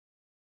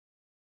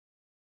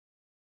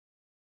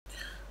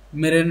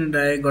Miran and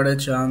I got a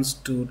chance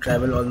to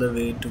travel all the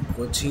way to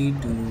Kochi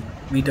to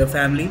meet her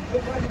family,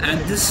 and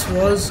this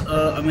was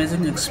an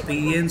amazing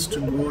experience to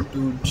go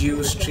to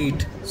Jew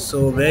Street.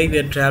 So, where we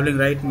are traveling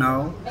right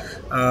now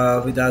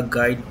with our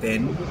guide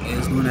Ben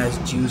is known as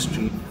Jew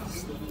Street.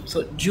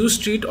 So, Jew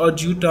Street or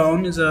Jew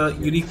Town is a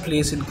unique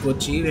place in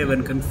Kochi where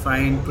one can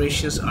find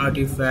precious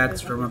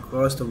artifacts from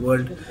across the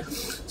world.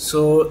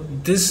 So,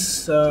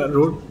 this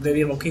road that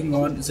we are walking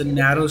on is a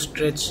narrow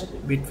stretch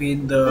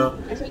between the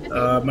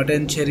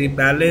Matancheri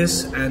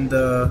Palace and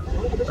the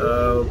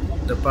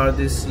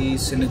Pardesi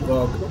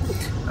Synagogue.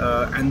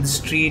 And the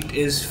street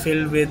is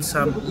filled with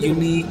some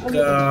unique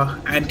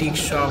antique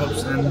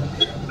shops and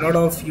a lot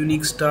of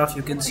unique stuff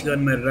you can see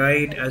on my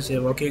right as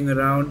you're walking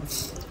around.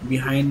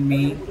 Behind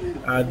me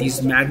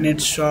these magnet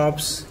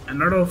shops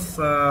and a lot of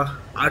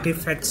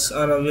artifacts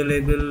are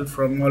available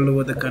from all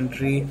over the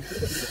country,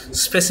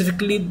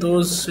 specifically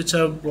those which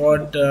are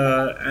bought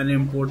and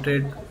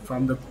imported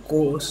from the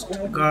coast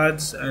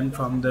guards and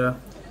from the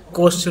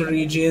coastal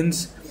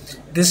regions.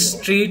 This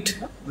street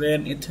where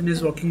Ethan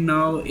is walking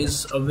now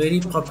is a very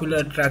popular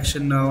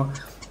attraction now,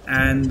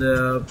 and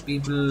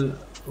people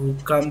who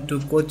come to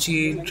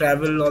Kochi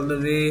travel all the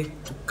way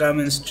to come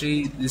and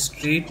see this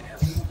street,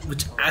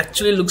 which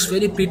actually looks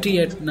very pretty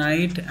at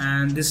night.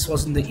 And this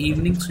was in the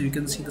evening, so you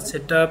can see the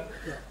setup,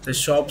 the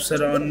shops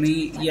around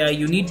me. Yeah,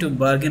 you need to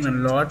bargain a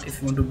lot if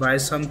you want to buy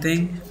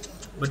something,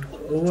 but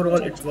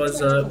overall, it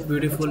was a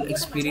beautiful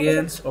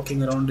experience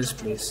walking around this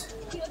place.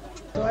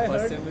 So I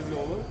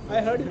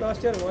heard you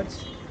lost your watch.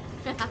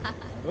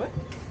 What?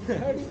 I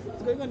heard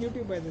it's going on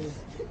YouTube by the way.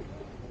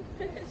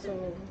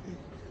 So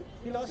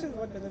he lost his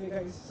watch by the way,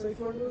 guys. So if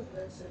you want to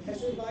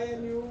buy a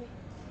new,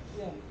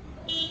 yeah,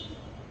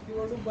 if you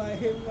want to buy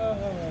him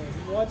a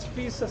watch,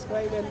 please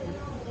subscribe and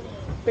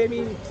pay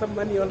me some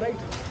money. All right.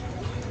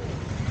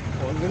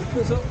 All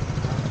good. So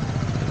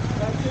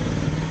that's it.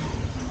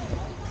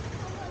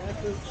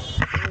 That's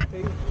the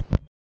thing.